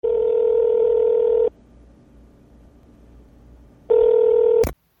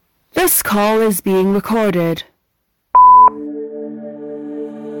call is being recorded.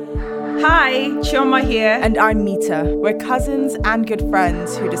 Hi, Chioma here. And I'm Mita. We're cousins and good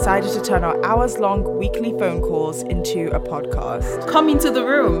friends who decided to turn our hours-long weekly phone calls into a podcast. Come into the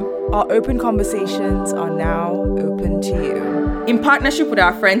room. Our open conversations are now open to you. In partnership with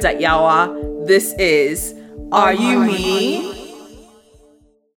our friends at Yawa, this is Are You Me?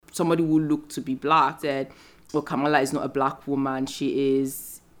 Somebody who looked to be black said, well, Kamala is not a black woman. She is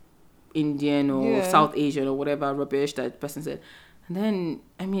Indian or South Asian or whatever rubbish that person said. And then,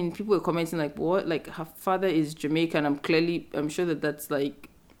 I mean, people were commenting like, what? Like, her father is Jamaican. I'm sure that's like...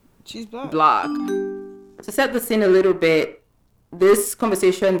 She's black. To set the scene a little bit, this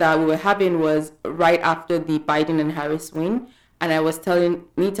conversation that we were having was right after the Biden and Harris win. And I was telling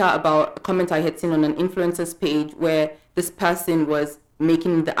Mita about a comment I had seen on an influencer's page where this person was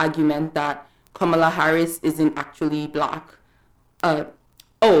making the argument that Kamala Harris isn't actually black.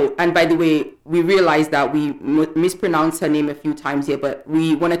 Oh, and by the way, we realized that we mispronounced her name a few times here, but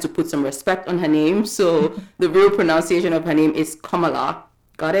we wanted to put some respect on her name. So the real pronunciation of her name is Kamala.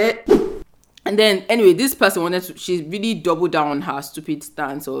 Got it? And then, anyway, this person she really doubled down on her stupid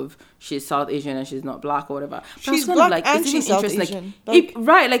stance of she's South Asian and she's not black or whatever. But she's black and she's South Asian.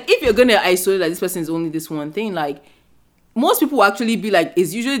 If you're going to isolate like this person is only this one thing, like, most people will actually be like,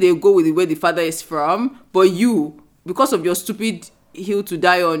 it's usually they go with where the father is from, but you, because of your stupid hill to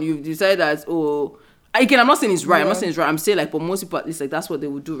die on, you've decided that, again, I'm not saying it's right. I'm saying like, but most people at least like that's what they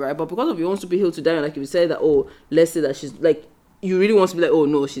would do, right? But because of your own stupid hill to die on, like you said that, let's say that she's like, you really want to be like, oh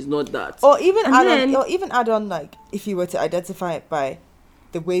no, she's not that. Or even add on like, if you were to identify it by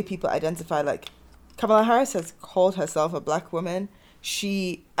the way people identify, like Kamala Harris has called herself a black woman.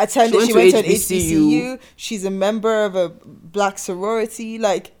 She went to an HBCU. She's a member of a black sorority.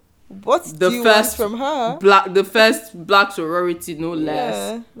 Like, what do you want from her? The first black sorority, no less.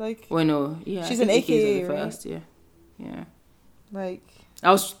 Yeah, like... Well, no, yeah. She's an AKA, the first, right? Yeah. Like...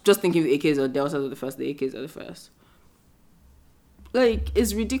 I was just thinking the AKs or Deltas are the first, the AKs are the first. Like,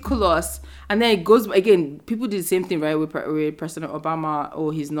 it's ridiculous. And then it goes, again, people did the same thing, right, with President Obama.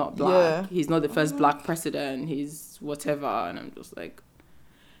 Oh, he's not black. Yeah. He's not the first black president. He's whatever. And I'm just like...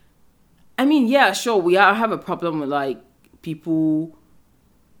 I mean, yeah, sure, I have a problem with, like, people...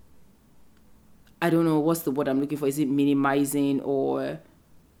 I don't know what's the word I'm looking for. Is it minimizing or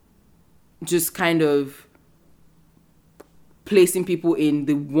just kind of placing multiracial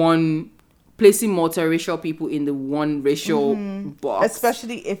people in the one racial box,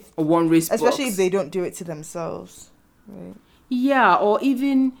 especially if they don't do it to themselves, right? Yeah, or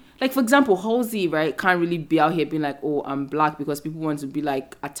even like, for example, Halsey, right, can't really be out here being like, oh, I'm black, because people want to be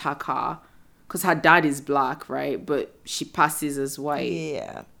like attack her because her dad is black, right? But she passes as white.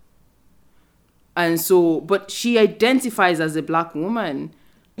 Yeah. And so, but she identifies as a black woman.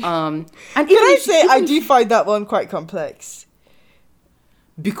 And I do find that one quite complex.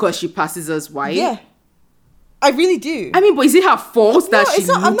 Because she passes as white? Yeah. I really do. I mean, but is it her fault that she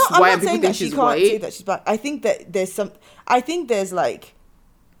looks white and people think she's white? I'm not saying that she's black. I think that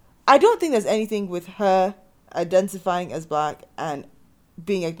I don't think there's anything with her identifying as black and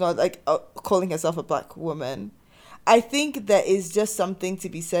being acknowledged, like calling herself a black woman. I think there is just something to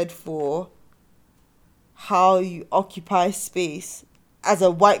be said for how you occupy space as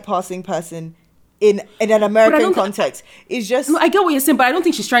a white passing person in an American context. It's just... No, I get what you're saying, but I don't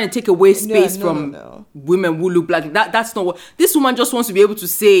think she's trying to take away space from women who look black. That's not what... This woman just wants to be able to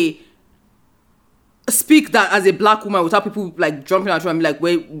speak that as a black woman without people like jumping out and be like,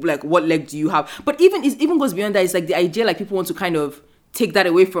 wait, like, what leg do you have? But it even goes beyond that. It's like the idea, like, people want to kind of take that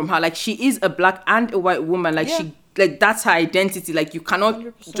away from her. Like, she is a black and a white woman. Like, that's her identity. Like, you cannot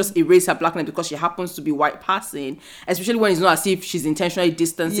 100%. Just erase her blackness because she happens to be white passing, especially when it's not as if she's intentionally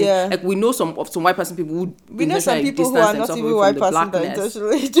distancing. Like, we know some white passing people who who are not even white passing that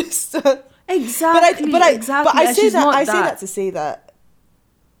intentionally distance. Exactly. But I say that to say that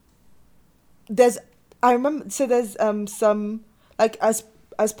there's some, like, as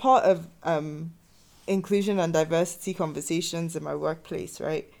part of inclusion and diversity conversations in my workplace,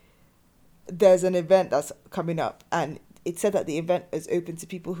 right? There's an event that's coming up, and it said that the event is open to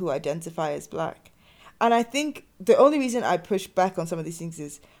people who identify as black. And I think the only reason I push back on some of these things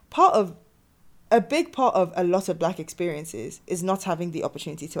is a big part of a lot of black experiences is not having the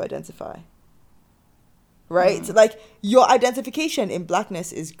opportunity to identify. Right? Like, your identification in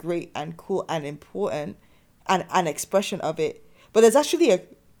blackness is great and cool and important and an expression of it. But there's actually a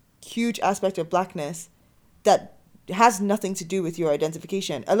huge aspect of blackness that has nothing to do with your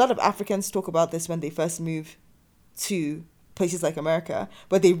identification. A lot of Africans talk about this when they first move to places like America,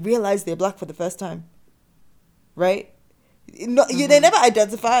 but they realize they're black for the first time, right? They never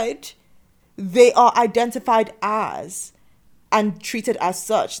identified they are identified as and treated as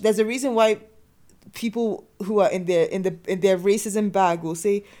such. There's a reason why people who are in their racism bag will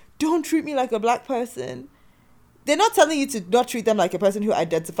say, don't treat me like a black person. They're not telling you to not treat them like a person who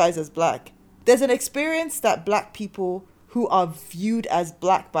identifies as black. There's an experience that black people who are viewed as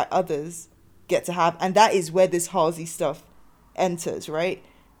black by others get to have, and that is where this Halsey stuff enters, right?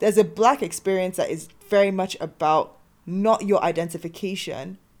 There's a black experience that is very much about not your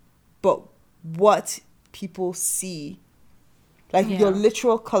identification, but what people see, like your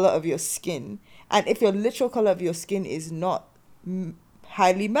literal color of your skin. And if your literal color of your skin is not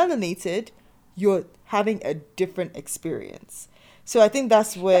highly melanated, you're having a different experience. So I think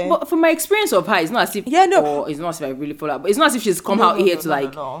that's where. But from my experience of her, it's not as if it's not as if I really follow her, but it's not as if she's come out here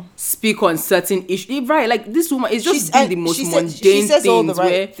to speak on certain issues, right? Like this woman is just doing the most mundane things. She says all the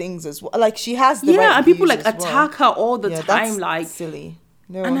right things as well. Like she has the right and people like views attack her all the time. That's like silly.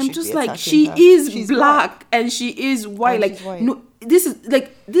 No and one I'm should just be like, attacking her. she's black and she is white. And like she's white. no, this is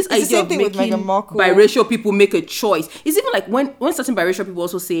like this the idea same of thing with making Meghan Markle. biracial people make a choice. It's even like when certain biracial people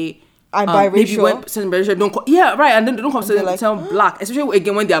also say. I'm maybe biracial. when certain biracial don't and then they don't consider like, themselves black, especially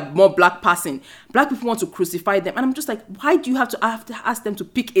again when they are more black passing. Black people want to crucify them, and I'm just like, why do you have to ask them to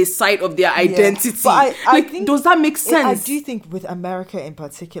pick a side of their identity? But I think does that make sense? I do think with America in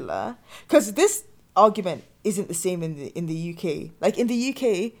particular, because this argument isn't the same in the UK. Like in the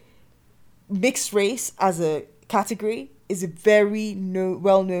UK, mixed race as a category is a very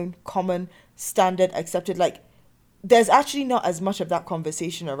well-known, common, standard, accepted. Like there's actually not as much of that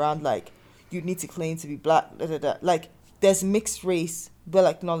conversation around like you need to claim to be black. Like there's mixed race, well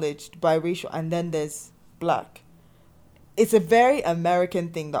acknowledged, biracial, and then there's black. It's a very American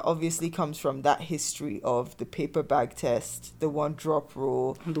thing that obviously comes from that history of the paper bag test, the one drop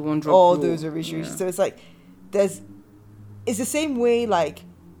rule, all those issues. Yeah. So it's like it's the same way like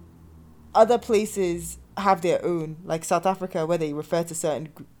other places have their own, like South Africa, where they refer to certain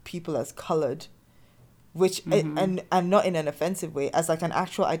people as colored, which and not in an offensive way, as like an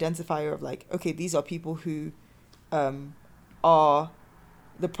actual identifier of like, okay, these are people who are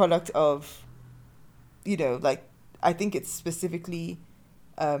the product of, like I think it's specifically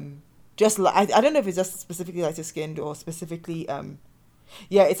just I don't know if it's just specifically lighter skinned or specifically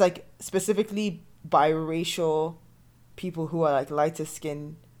it's like specifically biracial people who are like lighter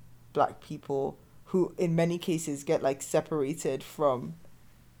skinned black people who in many cases get like separated from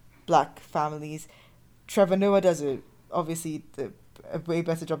black families. Trevor Noah does a way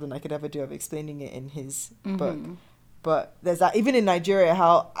better job than I could ever do of explaining it in his book. But there's that, even in Nigeria,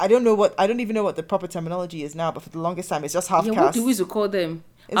 how I don't even know what the proper terminology is now, but for the longest time it's just half caste. What do we used to call them?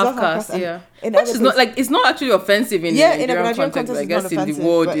 It's Half caste, Which is not like, it's not actually offensive in in a Nigerian Nigerian context. I it's guess not in offensive, the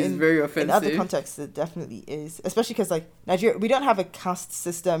world but is very offensive. In other contexts it definitely is, especially because like Nigeria, we don't have a caste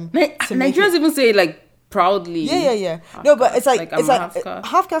system. Nigerians even say like proudly. Yeah. No, but it's like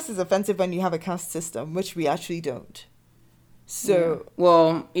half caste is offensive when you have a caste system, which we actually don't. So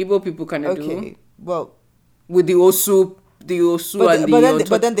well, Igbo people kind of do. Okay, well, with the Osu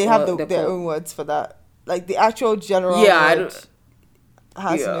but then they have their own words for that. Like the actual general word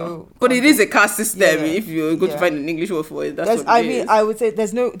has no. But it is a caste system. If you go to find an English word for it, that's what it is. I would say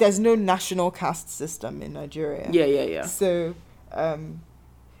there's no national caste system in Nigeria. Yeah. So,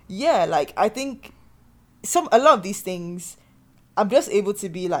 like I think a lot of these things, I'm just able to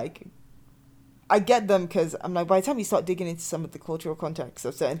be like, I get them because I'm like, by the time you start digging into some of the cultural context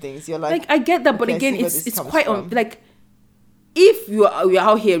of certain things, you're like I get that, but again, it's quite like. If you're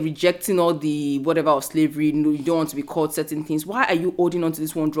out here rejecting all the whatever of slavery, you don't want to be called certain things, why are you holding on to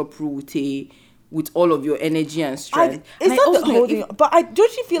this one drop rule with all of your energy and strength? It's not the holding, but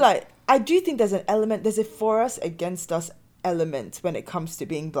don't you feel like, I do think there's an element, there's a for us against us element when it comes to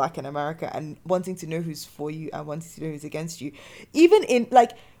being black in America and wanting to know who's for you and wanting to know who's against you. Even in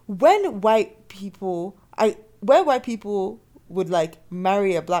like when white people would like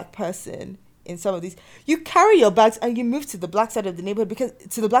marry a black person. In some of these, you carry your bags and you move to the black side of the neighborhood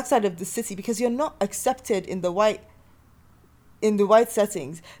to the black side of the city because you're not accepted in the white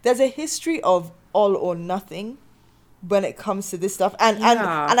settings. There's a history of all or nothing when it comes to this stuff, and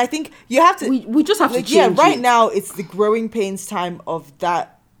I think you have to. We just have to change. Right now it's the growing pains time of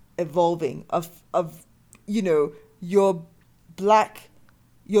that evolving of your black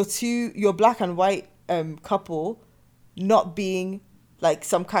and white couple not being like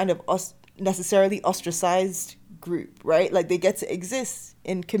some kind of necessarily ostracized group, right? Like they get to exist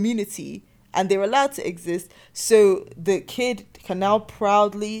in community and they're allowed to exist, so the kid can now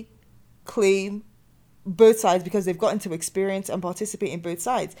proudly claim both sides because they've gotten to experience and participate in both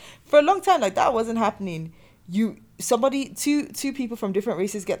sides. For a long time, like that wasn't happening. Two people from different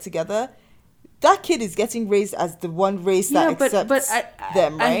races get together, that kid is getting raised as the one race that accepts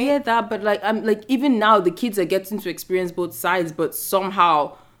them, right? I hear that, but like I'm like even now the kids are getting to experience both sides, but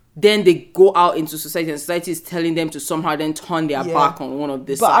somehow then they go out into society and society is telling them to somehow then turn their back on one of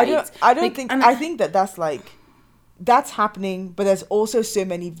the sides. I don't like, think I think that's like that's happening, but there's also so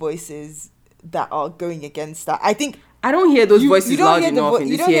many voices that are going against that. I think I don't hear those voices loud enough in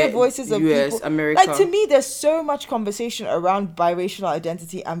you this don't hear voices of US, people. America. Like, to me, there's so much conversation around biracial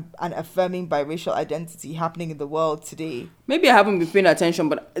identity and affirming biracial identity happening in the world today. Maybe I haven't been paying attention,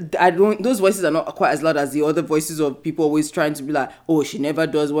 but I don't. Those voices are not quite as loud as the other voices of people always trying to be like, "Oh, she never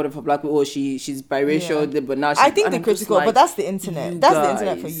does whatever for black people. Oh, she's biracial, but now I think the critical, but that's the internet. That's the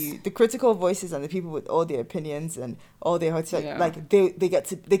internet for guys. you. The critical voices and the people with all their opinions and all their like they get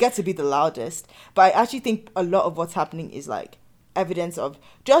to be the loudest. But I actually think a lot of what's happening is like evidence of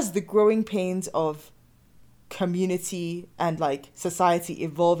just the growing pains of community and like society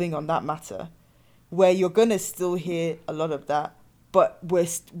evolving on that matter, where you're gonna still hear a lot of that, but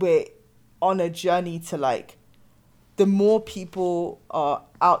we're on a journey to like, the more people are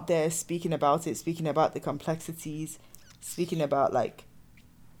out there speaking about it, speaking about the complexities, speaking about like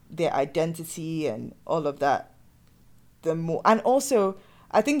their identity and all of that, the more. And also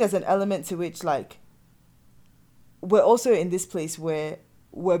I think there's an element to which like we're also in this place where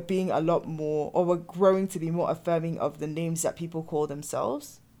we're being a lot more, or we're growing to be more affirming of the names that people call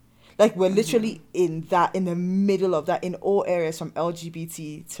themselves. Like, we're literally in the middle of that in all areas, from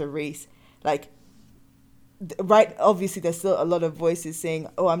LGBT to race. Like, right, obviously there's still a lot of voices saying,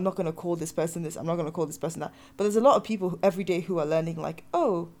 oh, I'm not going to call this person this, I'm not going to call this person that. But there's a lot of people every day who are learning like,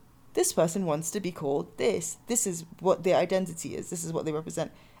 oh, this person wants to be called this. This is what their identity is. This is what they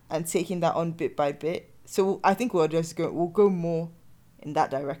represent. And taking that on bit by bit. So I think we'll go more in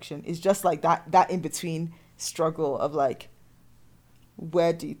that direction. It's just like that in between struggle of like,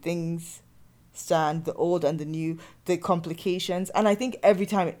 where do things stand, the old and the new, the complications. And I think every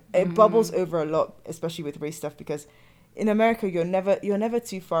time it bubbles over a lot, especially with race stuff, because in America you're never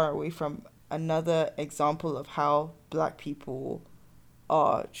too far away from another example of how black people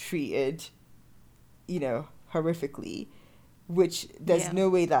are treated, horrifically, which there's no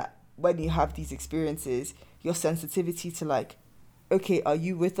way that when you have these experiences, your sensitivity to like, okay, are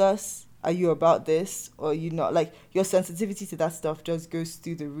you with us? Are you about this? Or are you not? Like, your sensitivity to that stuff just goes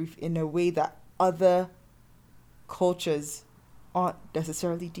through the roof in a way that other cultures aren't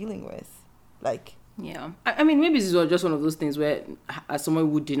necessarily dealing with. Like, yeah. I mean, maybe this is just one of those things where, as someone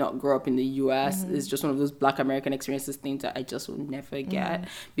who did not grow up in the US, it's just one of those Black American experiences things that I just will never get,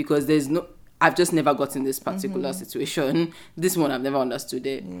 because I've just never gotten this particular situation. This one, I've never understood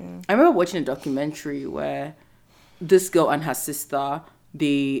it. Yeah. I remember watching a documentary where this girl and her sister,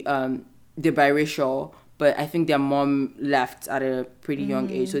 they're biracial, but I think their mom left at a pretty young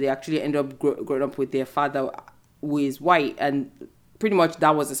age. So they actually ended up growing up with their father, who is white. And pretty much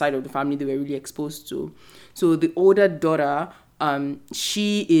that was the side of the family they were really exposed to. So the older daughter,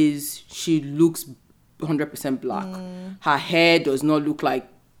 she looks 100% black. Her hair does not look like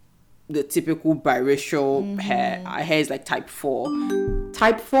the typical biracial hair. Her hair is like type 4.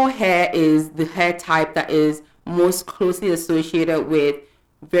 Type 4 hair is the hair type that is most closely associated with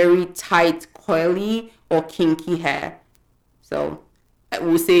very tight, coily, or kinky hair. So I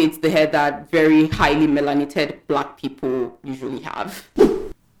would say it's the hair that very highly melanated black people usually have.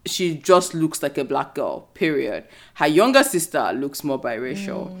 She just looks like a black girl, period. Her younger sister looks more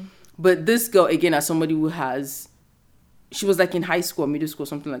biracial. But this girl, again, as somebody who she was like in high school, middle school,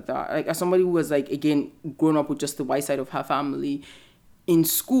 something like that. Like, as somebody who was like, again, grown up with just the white side of her family, in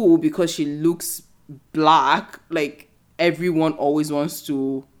school, because she looks black, like, everyone always wants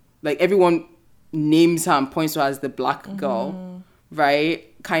to, like, everyone names her and points to her as the black girl, right?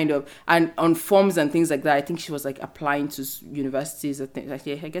 Kind of. And on forms and things like that, I think she was like applying to universities. I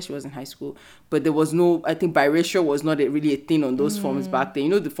guess she was in high school, but there was no, I think biracial was not really a thing on those forms back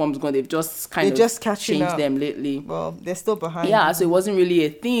then. The forms gone, they've just changed them lately. Well, they're still behind. Yeah, so it wasn't really a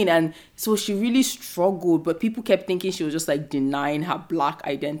thing. And so she really struggled, but people kept thinking she was just like denying her black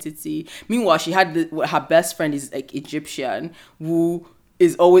identity. Meanwhile, she had her best friend is like Egyptian, who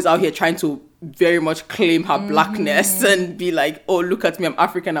is always out here trying to very much claim her blackness and be like, oh, look at me, I'm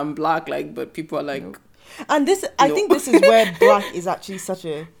African, I'm black. Like, but people are like, and this, I think this is where black is actually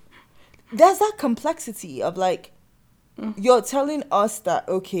there's that complexity of like, you're telling us that,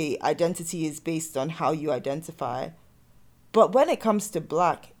 okay, identity is based on how you identify, but when it comes to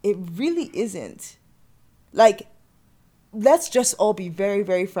black, it really isn't. Like, let's just all be very,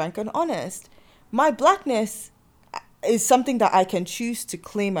 very frank and honest. My blackness is something that I can choose to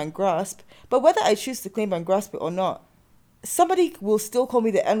claim and grasp, but whether I choose to claim and grasp it or not, somebody will still call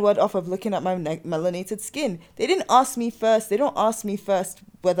me the N-word off of looking at my melanated skin. They didn't ask me first. They don't ask me first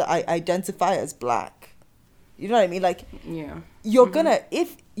whether I identify as black. You know what I mean? Like, Yeah. you're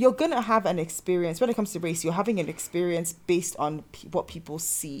if you're gonna have an experience when it comes to race, you're having an experience based on what people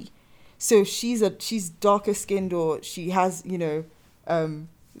see. So she's darker skinned, or she has,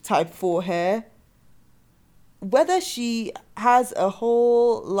 type 4 hair. Whether she has a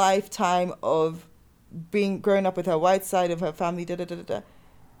whole lifetime of growing up with her white side of her family,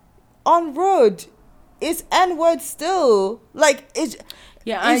 on road, it's N-word still. Like, it's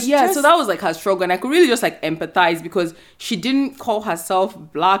so that was like her struggle, and I could really just like empathize, because she didn't call herself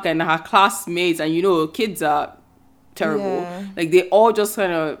black, and her classmates, and kids are terrible. Yeah. Like, they all just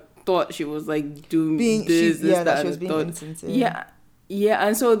kind of thought she was like doing that she was being insensitive. Yeah,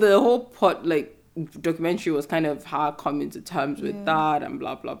 and so the whole documentary was kind of her coming to terms with that and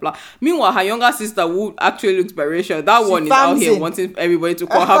blah blah blah. Meanwhile, her younger sister, who actually looks biracial, that one is out here wanting everybody to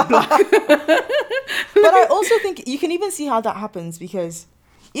call her black. But I also think you can even see how that happens, because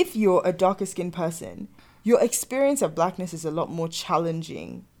if you're a darker skinned person, your experience of blackness is a lot more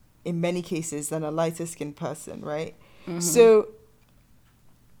challenging in many cases than a lighter skinned person, right? Mm-hmm. So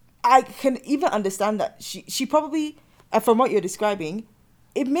I can even understand that she probably, from what you're describing,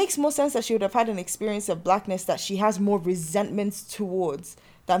 it makes more sense that she would have had an experience of blackness that she has more resentments towards,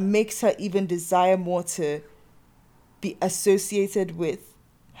 that makes her even desire more to be associated with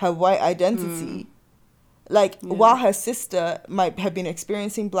her white identity. While her sister might have been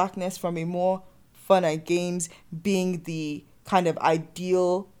experiencing blackness from a more fun and games, being the kind of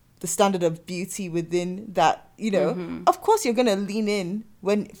ideal, the standard of beauty within that, of course you're going to lean in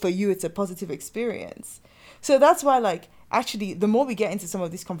when for you it's a positive experience. So that's why, actually, the more we get into some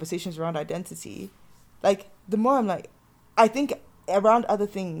of these conversations around identity, the more I'm I think around other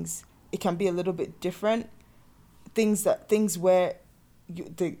things, it can be a little bit different. Things where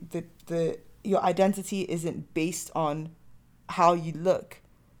your identity isn't based on how you look.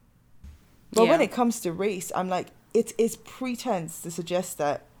 But when it comes to race, I'm it is pretense to suggest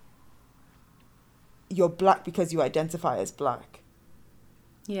that you're black because you identify as black.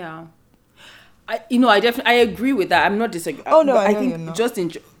 Yeah. I agree with that. I'm not disagreeing. Oh no, I think just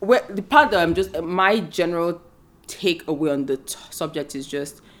the part that my general takeaway on the subject is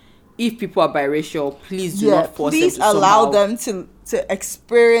just, if people are biracial, please do not force them to allow them to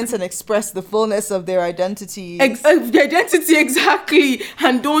experience and express the fullness of their identity. The identity, exactly,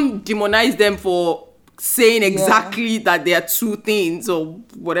 and don't demonize them for saying exactly that they are two things or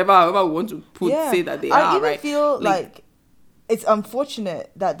whatever, however we want to say that they are. I even right? feel like it's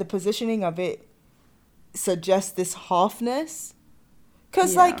unfortunate that the positioning of it suggests this halfness,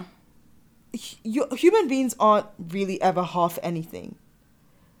 because human beings aren't really ever half anything.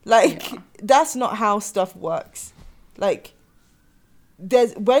 That's not how stuff works.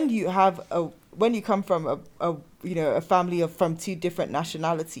 There's when you come from a family from two different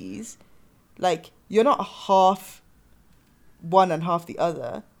nationalities, you're not half one and half the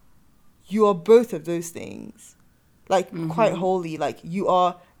other. You are both of those things, quite wholly. You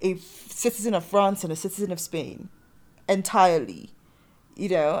are a citizen of France and a citizen of Spain entirely,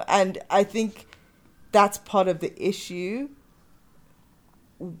 and I think that's part of the issue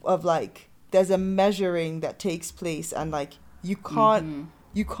of there's a measuring that takes place, and you can't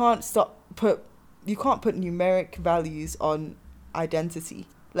put numeric values on identity.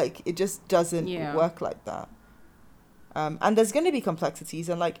 It just doesn't work like that. And there's going to be complexities,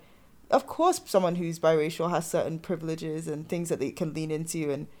 and of course someone who's biracial has certain privileges and things that they can lean into,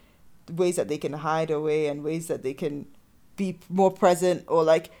 and ways that they can hide away, and ways that they can be more present, or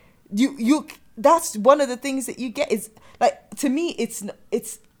you that's one of the things that you get is to me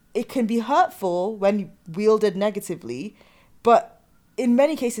it can be hurtful when wielded negatively, but in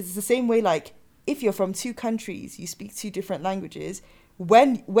many cases it's the same way. If you're from two countries, you speak two different languages,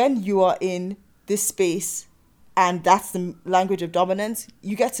 when you are in this space and that's the language of dominance,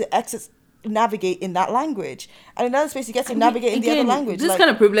 you get to navigate in that language, and in another space you get to navigate in the other language. This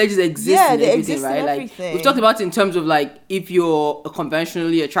kind of privileges exist in everything, exist right? in everything. We've talked about it in terms of if you're a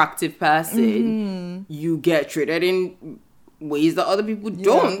conventionally attractive person, you get treated in ways that other people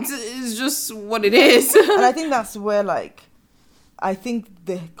don't. It's just what it is. And I think that's where I think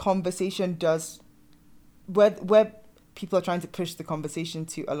the conversation does, where people are trying to push the conversation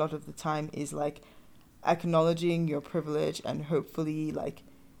to a lot of the time is acknowledging your privilege, and hopefully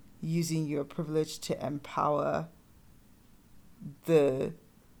using your privilege to empower the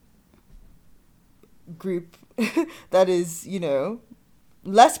group that is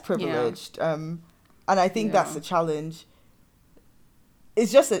less privileged. And I think that's a challenge.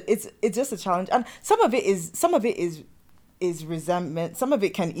 It's just a challenge, and some of it is is resentment. Some of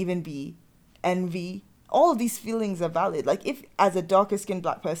it can even be envy. All of these feelings are valid. Like if as a darker skinned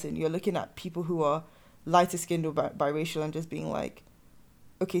black person, you're looking at people who are lighter skinned or biracial and just being like,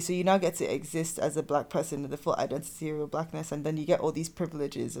 okay, so you now get to exist as a black person in the full identity of your blackness, and then you get all these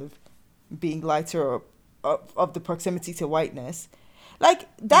privileges of being lighter or of the proximity to whiteness. Like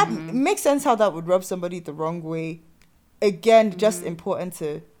that makes sense how that would rub somebody the wrong way. Again, just important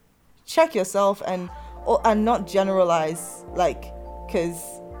to check yourself and not generalize, like, because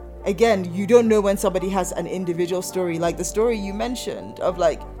again, you don't know when somebody has an individual story, like the story you mentioned of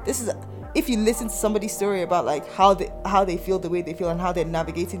like, this is, if you listen to somebody's story about like how they feel the way they feel and how they're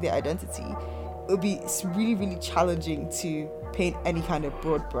navigating their identity, it would be really, really challenging to paint any kind of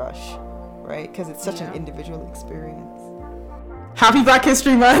broad brush, right? Because it's such an individual experience. Happy Black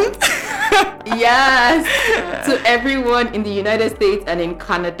History Month. Yes, to everyone in the United States and in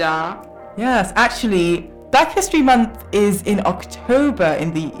Canada. Yes, actually, Black History Month is in October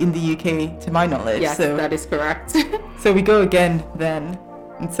in the UK, to my knowledge. Yes, so that is correct. So we go again then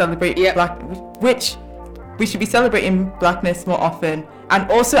and celebrate black, which we should be celebrating blackness more often.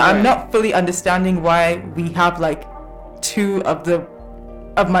 And also, I'm not fully understanding why we have like two of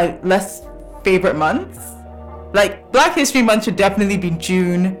my less favorite months. Like Black History Month should definitely be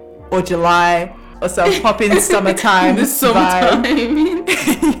June or July or some poppin' summertime vibe. I mean.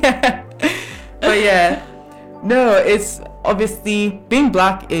 Yeah. But yeah, no, it's obviously being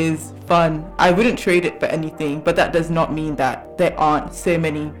black is fun. I wouldn't trade it for anything, but that does not mean that there aren't so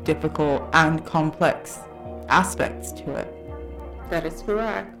many difficult and complex aspects to it. That is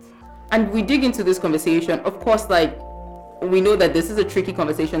correct. And we dig into this conversation, of course, like, we know that this is a tricky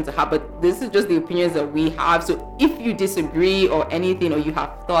conversation to have, but this is just the opinions that we have. So if you disagree or anything, or you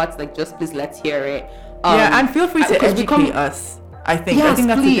have thoughts, like, just please let's hear it. Yeah, and feel free to educate us. I think Yes,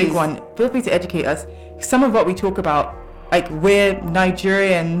 that's please. a big one. Feel free to educate us. Some of what we talk about, like, we're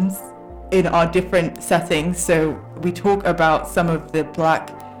Nigerians in our different settings, so we talk about some of the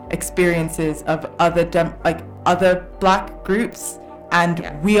black experiences of other black groups, and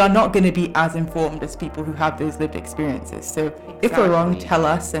we are not going to be as informed as people who have those lived experiences. So if we're wrong, tell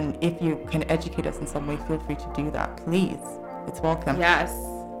us, and if you can educate us in some way, feel free to do that, please. It's welcome. Yes,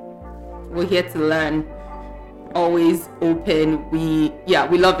 we're here to learn. Always open. We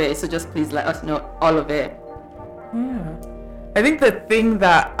love it. So just please let us know all of it. Yeah. I think the thing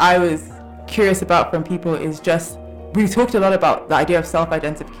that I was curious about from people is just, we've talked a lot about the idea of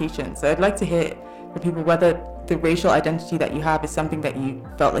self-identification. So I'd like to hear from people whether the racial identity that you have is something that you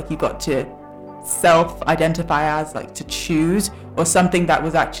felt like you got to self-identify as, like to choose, or something that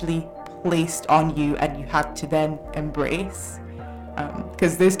was actually placed on you and you had to then embrace.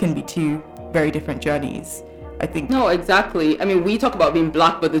 Because those can be two very different journeys, I think. No, exactly. I mean, we talk about being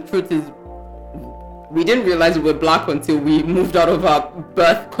black, but the truth is we didn't realize we were black until we moved out of our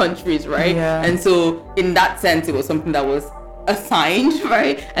birth countries, right? Yeah. And so in that sense, it was something that was assigned,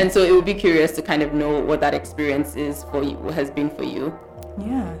 right? And so it would be curious to kind of know what that experience is for you, has been for you.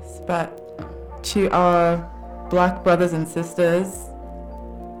 Yes, but to our black brothers and sisters,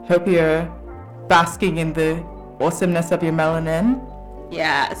 hope you're basking in the awesomeness of your melanin.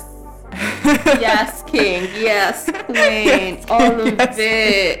 Yes. Yes, king. Yes, queen. Yes, all king, of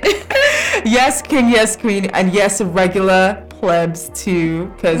it. Yes, king. Yes, queen. And yes, regular plebs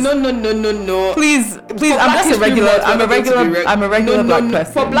too. Because No. Please. For I'm Black just a History regular. Month, I'm a we're going to regular. be I'm a regular black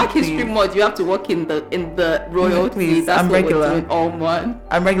person. For Black History please. Month, you have to work in the royalty. Please, That's I'm what regular. we're doing all month.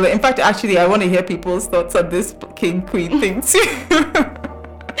 I'm regular. In fact, actually, I want to hear people's thoughts on this king queen thing too.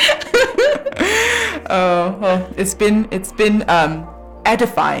 Oh, well, it's been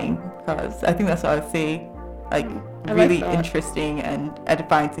edifying, because I think that's what I would say. Like, I really like that. interesting and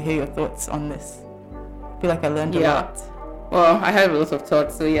edifying to hear your thoughts on this. I feel like I learned a lot. Well, I had a lot of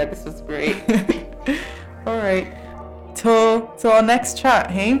thoughts, so yeah, this was great. All right. Till our next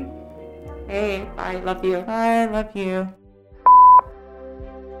chat, hey? Hey, bye. Love you. I love you.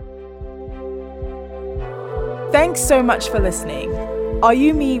 Thanks so much for listening. Are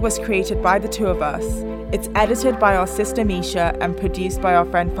You Me was created by the two of us. It's edited by our sister Misha and produced by our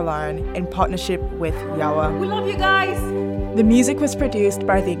friend Falarin in partnership with Yawa. We love you guys. The music was produced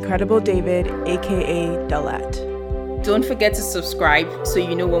by the incredible David, aka Dalet. Don't forget to subscribe so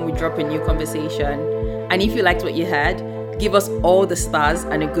you know when we drop a new conversation. And if you liked what you heard, give us all the stars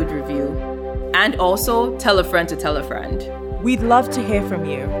and a good review. And also tell a friend to tell a friend. We'd love to hear from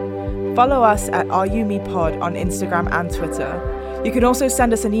you. Follow us at RUMePod on Instagram and Twitter. You can also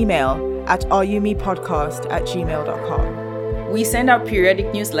send us an email at RUMePodcast@gmail.com. We send out periodic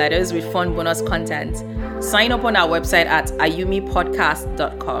newsletters with fun bonus content. Sign up on our website at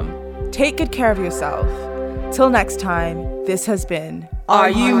ayumipodcast.com. Take good care of yourself. Till next time, this has been Are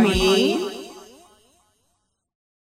You Me?